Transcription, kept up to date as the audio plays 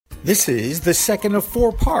This is the second of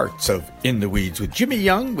 4 parts of In the Weeds with Jimmy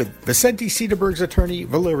Young with Vicente Sederberg's attorney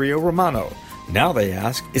Valerio Romano. Now they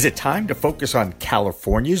ask, is it time to focus on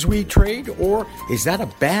California's weed trade, or is that a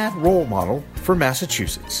bad role model for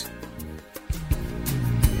Massachusetts?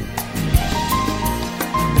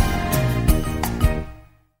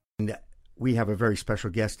 We have a very special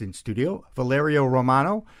guest in studio, Valerio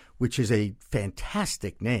Romano, which is a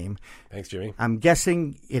fantastic name. Thanks, Jimmy. I'm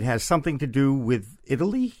guessing it has something to do with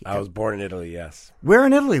Italy? I was born in Italy, yes. Where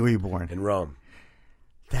in Italy were you born? In Rome.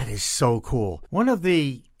 That is so cool. One of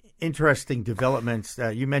the interesting developments,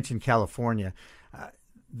 you mentioned California,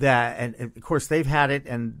 and of course they've had it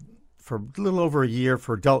and for a little over a year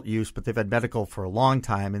for adult use, but they've had medical for a long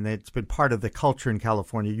time, and it's been part of the culture in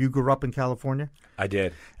California. You grew up in California? I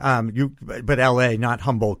did. But L.A., not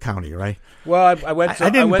Humboldt County, right? Well, I went to...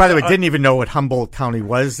 By the way, didn't even know what Humboldt County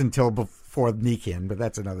was until before Nican, but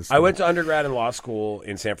that's another story. I went to undergrad and law school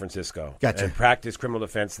in San Francisco. Gotcha. And practiced criminal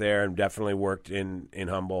defense there, and definitely worked in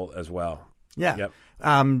Humboldt as well. Yeah.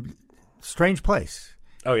 Yep. Strange place.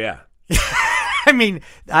 Oh, yeah. I mean,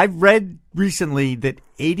 I've read recently that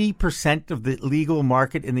 80% of the legal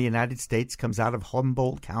market in the United States comes out of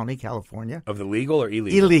Humboldt County, California. Of the legal or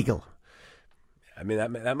illegal? Illegal. I mean,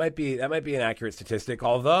 that might be an accurate statistic,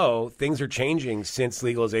 although things are changing since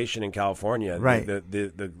legalization in California. Right.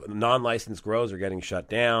 The non-licensed grows are getting shut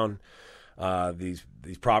down. These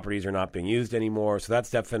properties are not being used anymore. So it's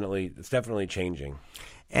definitely changing.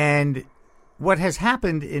 And what has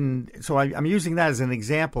happened so I'm using that as an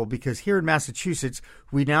example because here in Massachusetts,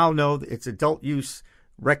 we now know that it's adult use,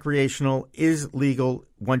 recreational is legal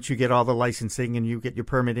once you get all the licensing and you get your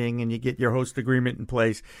permitting and you get your host agreement in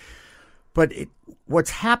place. But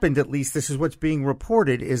what's happened, at least this is what's being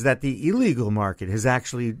reported, is that the illegal market has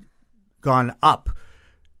actually gone up,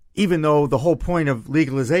 even though the whole point of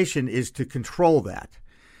legalization is to control that.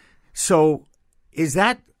 So is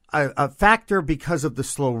that a factor because of the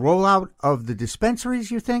slow rollout of the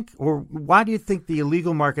dispensaries, you think? Or why do you think the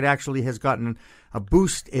illegal market actually has gotten a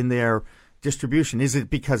boost in their distribution? Is it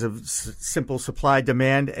because of simple supply,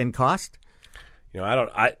 demand, and cost? You know,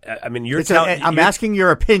 I mean, I'm asking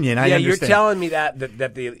your opinion. I understand. You're telling me that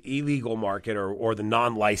the illegal market or the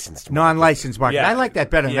non-licensed market. Yeah. I like that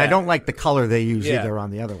better. Yeah. And I don't like the color they use either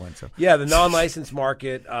on the other one. So yeah, the non-licensed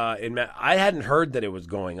market. I hadn't heard that it was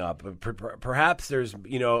going up. Perhaps there's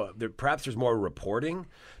more reporting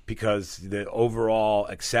because the overall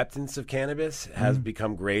acceptance of cannabis has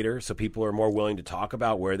become greater, so people are more willing to talk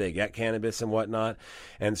about where they get cannabis and whatnot.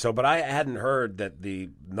 And so, but I hadn't heard that the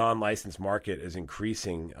non-licensed market is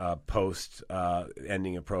increasing post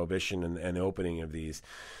ending of prohibition and opening of these.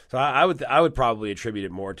 So I would probably attribute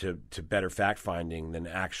it more to better fact finding than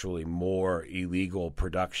actually more illegal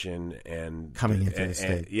production and coming into the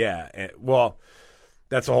state. Well,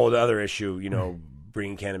 that's a whole other issue.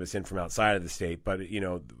 Bringing cannabis in from outside of the state, but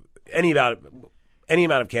any amount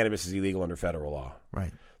of cannabis is illegal under federal law.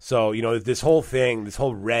 Right. So this whole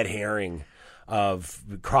red herring of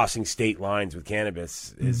crossing state lines with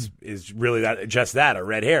cannabis is really a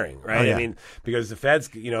red herring, right? Oh, yeah. I mean, because the feds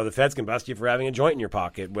can bust you for having a joint in your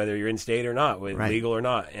pocket, whether you're in state or not, legal or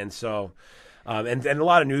not, and so. And a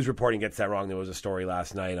lot of news reporting gets that wrong. There was a story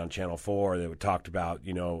last night on Channel 4 that talked about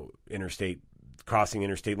crossing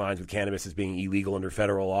interstate lines with cannabis as being illegal under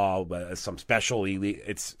federal law, but as some special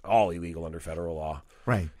it's all illegal under federal law.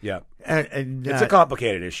 Right. Yeah. And it's a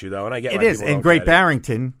complicated issue, though, and I get it is. And Great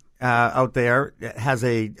Barrington out there has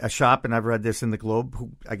a shop, and I've read this in the Globe.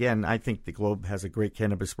 Who, again, I think the Globe has a great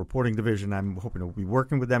cannabis reporting division. I'm hoping to be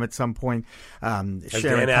working with them at some point. Has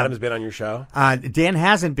Dan Adams been on your show? Dan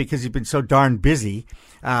hasn't because he's been so darn busy.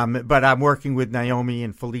 But I'm working with Naomi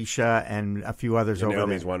and Felicia and a few others over there.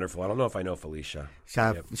 Naomi's wonderful. I don't know if I know Felicia.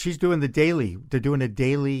 She's doing the daily. They're doing a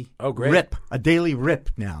daily rip. A daily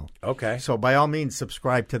rip now. Okay. So by all means,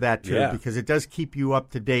 subscribe to that too, because it does keep you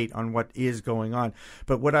up to date on what is going on.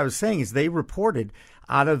 But what I was saying is they reported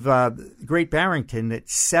out of Great Barrington that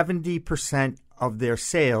 70% of their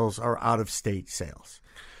sales are out-of-state sales.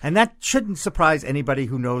 And that shouldn't surprise anybody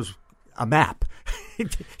who knows a map.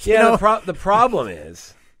 The problem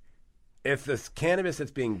is if the cannabis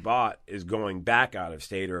that's being bought is going back out of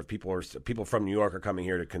state, or if people from New York are coming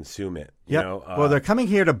here to consume it. Well, they're coming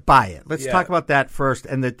here to buy it. Let's talk about that first.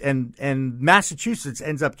 And Massachusetts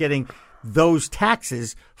ends up getting those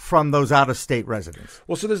taxes from those out-of-state residents.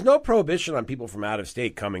 Well, so there's no prohibition on people from out of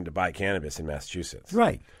state coming to buy cannabis in Massachusetts,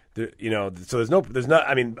 right? So there's not.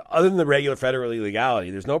 I mean, other than the regular federal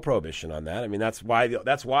illegality, there's no prohibition on that. I mean, that's why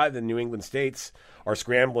the New England states are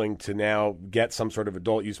scrambling to now get some sort of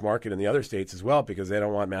adult use market in the other states as well, because they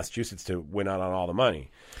don't want Massachusetts to win out on all the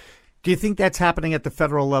money. Do you think that's happening at the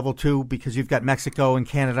federal level too? Because you've got Mexico and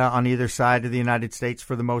Canada on either side of the United States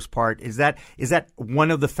for the most part. Is that one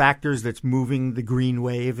of the factors that's moving the green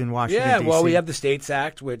wave in Washington, Yeah, D.C.? well, we have the States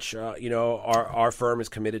Act, which our firm is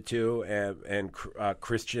committed to, and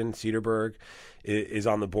Christian Cederberg is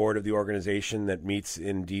on the board of the organization that meets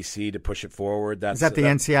in D.C. to push it forward. Is that the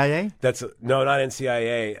NCIA? No, not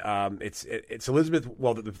NCIA. It's Elizabeth.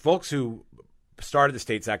 Well, the folks who started the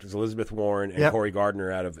States Act was Elizabeth Warren and Cory Gardner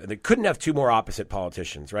and they couldn't have two more opposite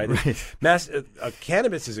politicians, right?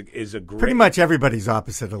 Cannabis is a great. Pretty much everybody's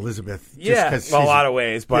opposite Elizabeth. Yeah, well, a lot of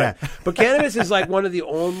ways, but but cannabis is like one of the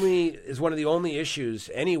only issues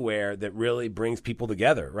anywhere that really brings people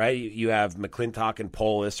together, right? You have McClintock and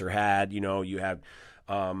Polis, or had, you have.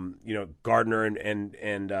 Gardner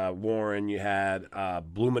and Warren, you had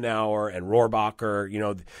Blumenauer and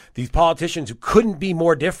Rohrabacher. These politicians who couldn't be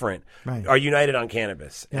more different are united on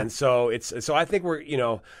cannabis, and so I think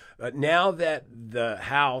we're now that the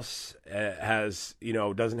House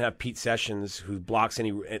doesn't have Pete Sessions, who blocks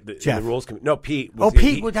any the rules. No, Pete.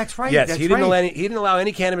 Pete. Well, that's right. Yes, that's he didn't allow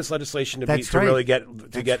any cannabis legislation to really get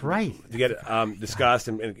discussed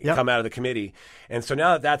and come out of the committee. And so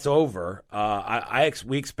now that that's over,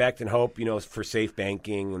 we expect and hope for safe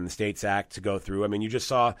banking and the States Act to go through. I mean, you just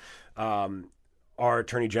saw our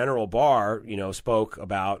Attorney General Barr spoke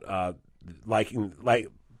about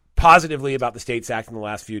positively about the States Act in the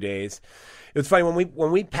last few days. It was funny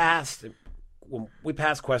when we passed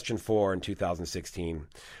Question 4 in 2016.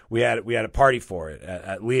 We had a party for it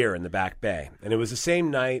at Lear in the Back Bay, and it was the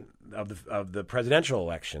same night of the presidential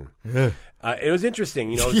election. It was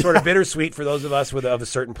interesting, sort of bittersweet for those of us of a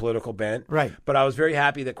certain political bent. Right. But I was very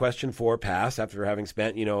happy that Question 4 passed after having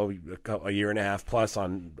spent a year and a half plus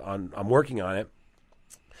on working on it.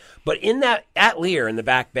 But at Lear in the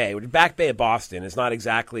Back Bay of Boston is not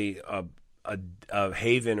exactly a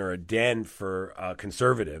haven or a den for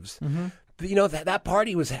conservatives. Mm-hmm. But, that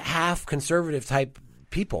party was half conservative type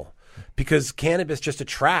people, because cannabis just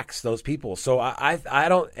attracts those people. So I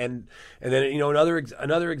don't, and then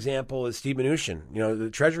another example is Steve Mnuchin, the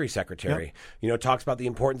Treasury Secretary. Yep. Talks about the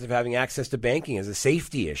importance of having access to banking as a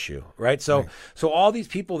safety issue, right? So all these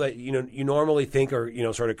people that you normally think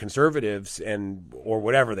are sort of conservatives or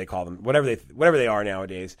whatever they call them, whatever they are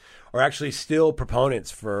nowadays, are actually still proponents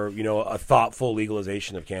for a thoughtful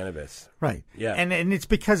legalization of cannabis. Right. Yeah. And it's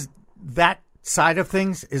because that side of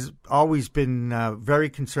things has always been very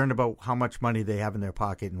concerned about how much money they have in their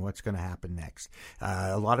pocket and what's going to happen next.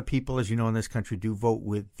 A lot of people, as you know, in this country do vote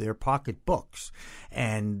with their pocketbooks,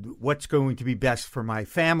 and what's going to be best for my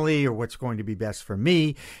family or what's going to be best for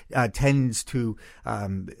me tends to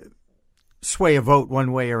sway a vote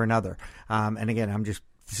one way or another. And again,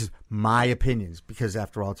 this is my opinions, because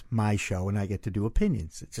after all, it's my show and I get to do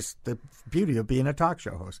opinions. It's just the beauty of being a talk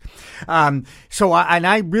show host. So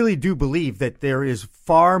I really do believe that there is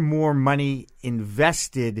far more money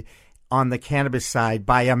invested on the cannabis side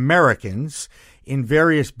by Americans in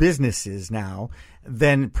various businesses now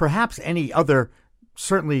than perhaps any other,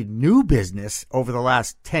 certainly new business over the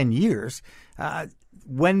last 10 years.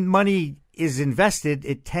 When money is invested,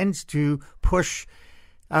 it tends to push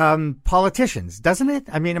politicians, doesn't it?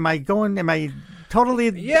 I mean, am I totally?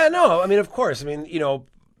 Yeah, no. I mean, of course. I mean,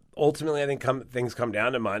 ultimately, I think things come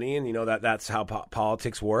down to money, and that's how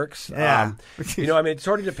politics works. Yeah. It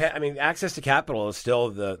sort of depends. I mean, access to capital is still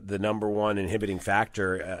the number one inhibiting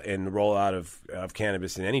factor in the rollout of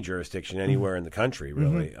cannabis in any jurisdiction anywhere in the country,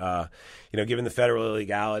 really. Mm-hmm. Given the federal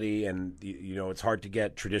illegality, and it's hard to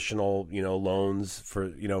get traditional loans for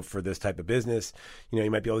this type of business. You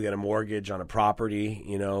might be able to get a mortgage on a property.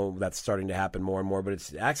 That's starting to happen more and more. But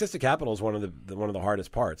it's access to capital is one of the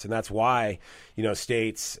hardest parts, and that's why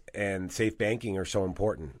states and safe banking are so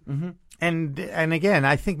important. Mm-hmm. And again,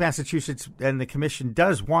 I think Massachusetts and the commission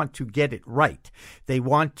does want to get it right. They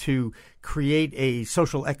want to create a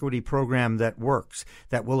social equity program that works,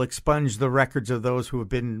 that will expunge the records of those who have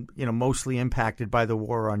been, mostly impacted by the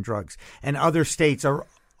war on drugs. And other states are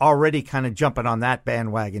already kind of jumping on that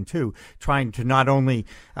bandwagon too, trying to not only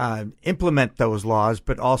implement those laws,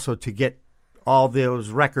 but also to get all those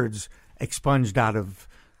records expunged out of.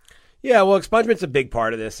 Yeah, well, expungement's a big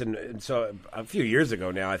part of this, and so a few years ago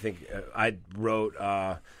now, I think I wrote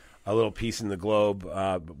a little piece in the Globe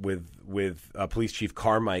with Police Chief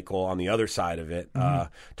Carmichael on the other side of it,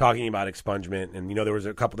 talking about expungement, and there were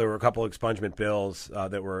a couple expungement bills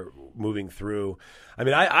that were moving through. I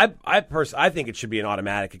mean, I think it should be an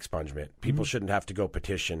automatic expungement. People shouldn't have to go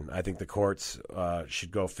petition. I think the courts should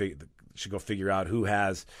go. should go figure out who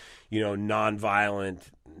has, nonviolent,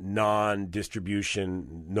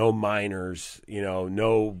 non-distribution, no minors,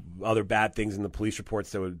 no other bad things in the police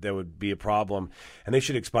reports that would be a problem, and they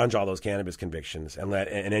should expunge all those cannabis convictions and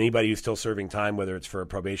and anybody who's still serving time, whether it's for a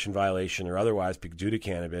probation violation or otherwise due to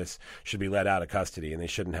cannabis, should be let out of custody, and they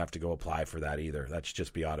shouldn't have to go apply for that either. That should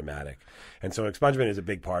just be automatic. And so expungement is a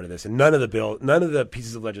big part of this, and none of the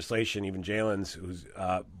pieces of legislation, even Jalen's,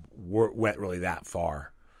 went really that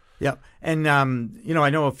far. Yeah. And, I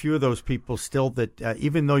know a few of those people still that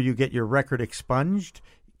even though you get your record expunged,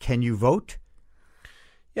 can you vote?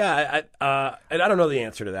 Yeah. And I don't know the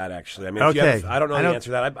answer to that, actually. I mean, okay. I don't know the answer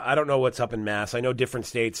to that. I don't know what's up in Mass. I know different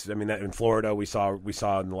states. I mean, in Florida, we saw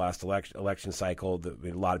in the last election cycle that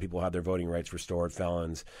a lot of people had their voting rights restored,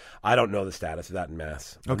 felons. I don't know the status of that in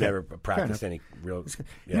Mass. I've never practiced any real.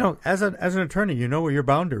 Yeah. As an attorney, you know where your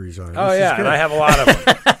boundaries are. Oh, yeah. And I have a lot of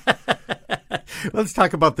them. Let's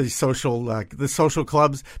talk about the social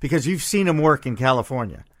clubs, because you've seen them work in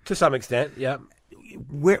California. To some extent, yeah.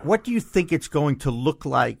 What do you think it's going to look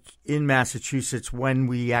like in Massachusetts when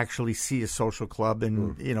we actually see a social club?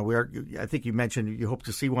 And, I think you mentioned you hope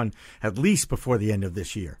to see one at least before the end of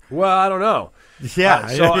this year. Well, I don't know. Yeah.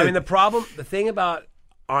 The thing about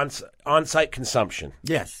on-site consumption.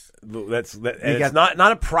 Yes. It's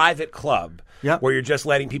not a private club. Yep. Where you're just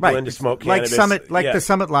letting people in to smoke cannabis. The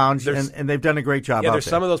Summit Lounge, and they've done a great job out there. There's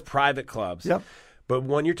some of those private clubs. Yep. But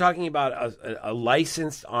when you're talking about a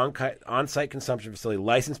licensed on-site consumption facility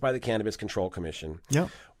licensed by the Cannabis Control Commission, yep.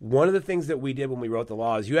 One of the things that we did when we wrote the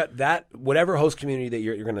law is you have that whatever host community that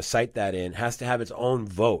you're going to cite that in has to have its own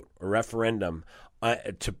vote or referendum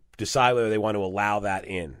to decide whether they want to allow that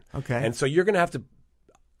in. Okay. And so you're going to have to.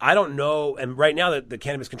 I don't know, and right now the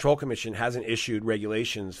Cannabis Control Commission hasn't issued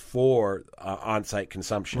regulations for on-site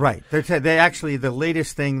consumption. Right. They actually, the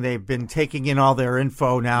latest thing, they've been taking in all their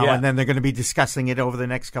info now, and then they're going to be discussing it over the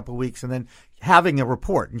next couple of weeks, and then having a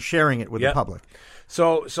report and sharing it with the public.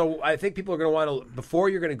 So I think people are going to want to, before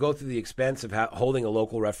you're going to go through the expense of holding a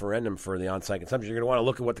local referendum for the on-site consumption, you're going to want to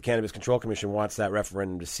look at what the Cannabis Control Commission wants that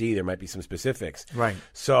referendum to see. There might be some specifics. Right.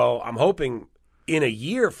 So I'm hoping in a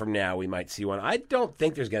year from now, we might see one. I don't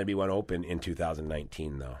think there's going to be one open in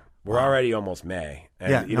 2019, though. We're already almost May.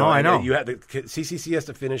 And, I know. You have the CCC has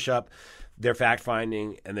to finish up their fact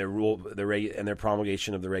finding and their their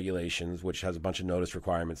promulgation of the regulations, which has a bunch of notice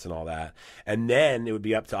requirements and all that. And then it would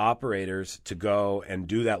be up to operators to go and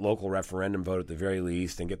do that local referendum vote at the very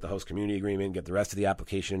least, and get the host community agreement, get the rest of the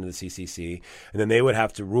application into the CCC, and then they would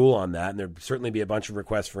have to rule on that. And there'd certainly be a bunch of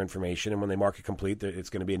requests for information. And when they mark it complete, it's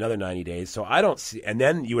going to be another 90 days. So I don't see, and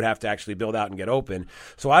then you would have to actually build out and get open.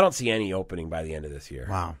 So I don't see any opening by the end of this year.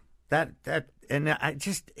 Wow,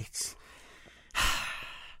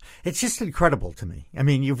 it's just incredible to me. I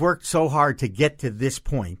mean, you've worked so hard to get to this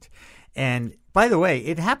point. And by the way,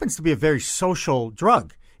 it happens to be a very social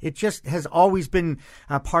drug. It just has always been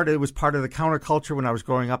it was part of the counterculture when I was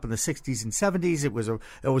growing up in the 60s and 70s. It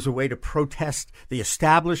was a way to protest the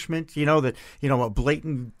establishment, a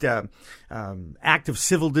blatant act of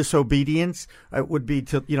civil disobedience would be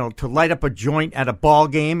to light up a joint at a ball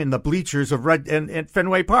game in the bleachers of at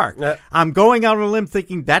Fenway Park. I'm going out on a limb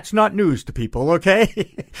thinking that's not news to people,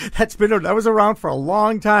 okay? That was around for a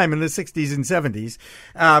long time in the 60s and 70s.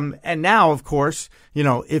 And now, of course,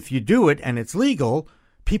 if you do it and it's legal,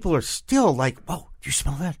 people are still like, "Whoa, do you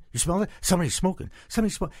smell that? You smell that? Somebody's smoking.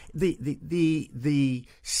 Somebody's smoking." The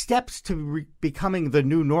steps to becoming the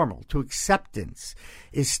new normal, to acceptance,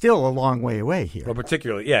 is still a long way away here. Well,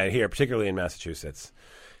 particularly in Massachusetts.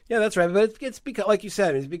 Yeah, that's right. But it's become, like you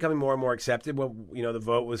said, it's becoming more and more accepted. Well, the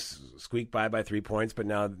vote was squeaked by 3 points, but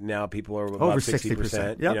now people are above over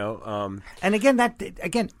 60%. Yep. And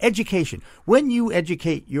again, education. When you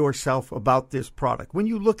educate yourself about this product, when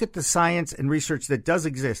you look at the science and research that does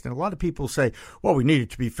exist, and a lot of people say, well, we need it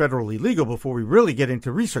to be federally legal before we really get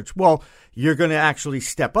into research. Well, you're going to actually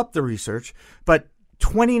step up the research, but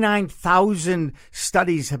 29,000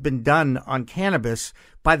 studies have been done on cannabis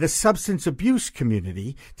by the substance abuse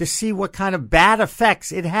community to see what kind of bad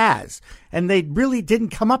effects it has. And they really didn't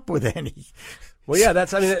come up with any. Well, yeah,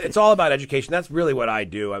 it's all about education. That's really what I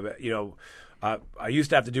do. I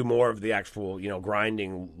used to have to do more of the actual,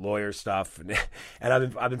 grinding lawyer stuff, and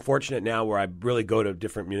I've been fortunate now where I really go to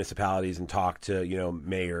different municipalities and talk to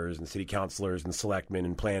mayors and city councilors and selectmen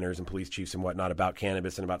and planners and police chiefs and whatnot about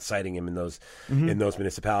cannabis and about citing him in those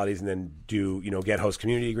municipalities, and then get host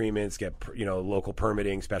community agreements, get local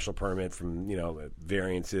permitting, special permit from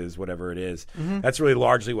variances, whatever it is. Mm-hmm. That's really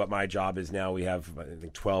largely what my job is now. We have I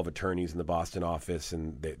think 12 attorneys in the Boston office,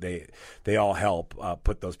 and they all help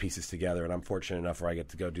put those pieces together, and I'm fortunate enough where I get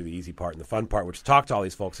to go do the easy part and the fun part, which is talk to all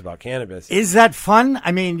these folks about cannabis. Is that fun?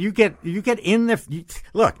 I mean, you get in there.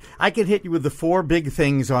 Look, I can hit you with the 4 big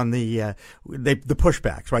things on the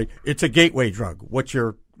pushbacks, right? It's a gateway drug. What's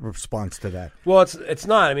your response to that? Well, it's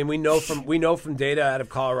not. I mean, we know from data out of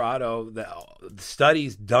Colorado, that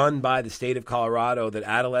studies done by the state of Colorado, that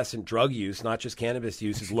adolescent drug use, not just cannabis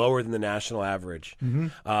use, is lower than the national average. Mm-hmm.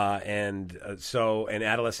 And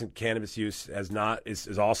adolescent cannabis use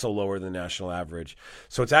is also lower than the national average.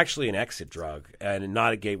 So it's actually an exit drug and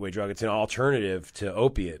not a gateway drug. It's an alternative to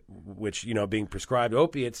opiate, which, being prescribed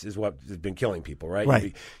opiates is what has been killing people, right?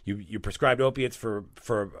 Right. You prescribed opiates for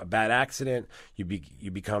a bad accident. You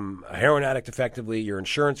become a heroin addict effectively. Your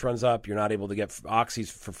insurance runs up. You're not able to get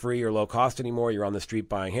oxys for free or low cost anymore. You're on the street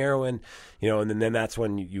buying heroin, and then that's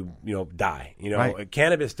when you die. Right.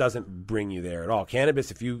 Cannabis doesn't bring you there at all.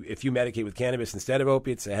 Cannabis, if you medicate with cannabis instead of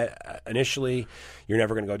opiates initially, you're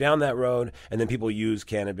never going to go down that road. And then people use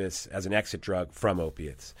cannabis as an exit drug from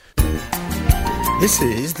opiates. This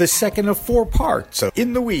is the second of 4 parts of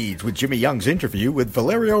In the Weeds with Jimmy Young's interview with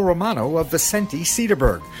Valerio Romano of Vicente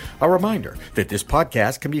Cedarburg. A reminder that this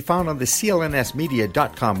podcast can be found on the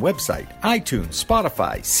clnsmedia.com website, iTunes,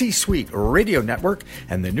 Spotify, C-Suite Radio Network,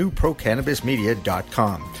 and the new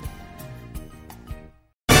ProCannabisMedia.com.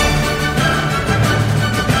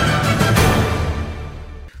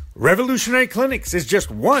 Revolutionary Clinics is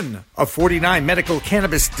just one of 49 medical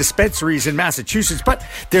cannabis dispensaries in Massachusetts, but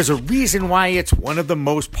there's a reason why it's one of the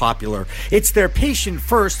most popular. It's their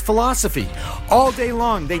patient-first philosophy. All day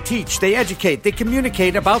long, they teach, they educate, they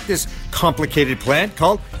communicate about this complicated plant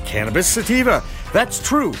called cannabis sativa. That's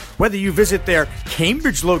true whether you visit their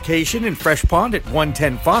Cambridge location in Fresh Pond at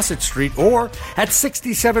 110 Fawcett Street or at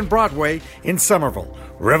 67 Broadway in Somerville.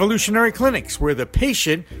 Revolutionary Clinics, where the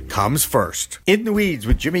patient comes first. In the Weeds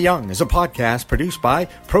with Jimmy Young is a podcast produced by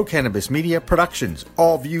Pro Cannabis Media Productions.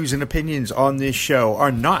 All views and opinions on this show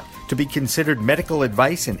are not to be considered medical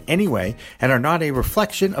advice in any way and are not a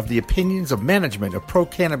reflection of the opinions of management of Pro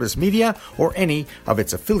Cannabis Media or any of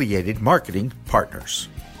its affiliated marketing partners.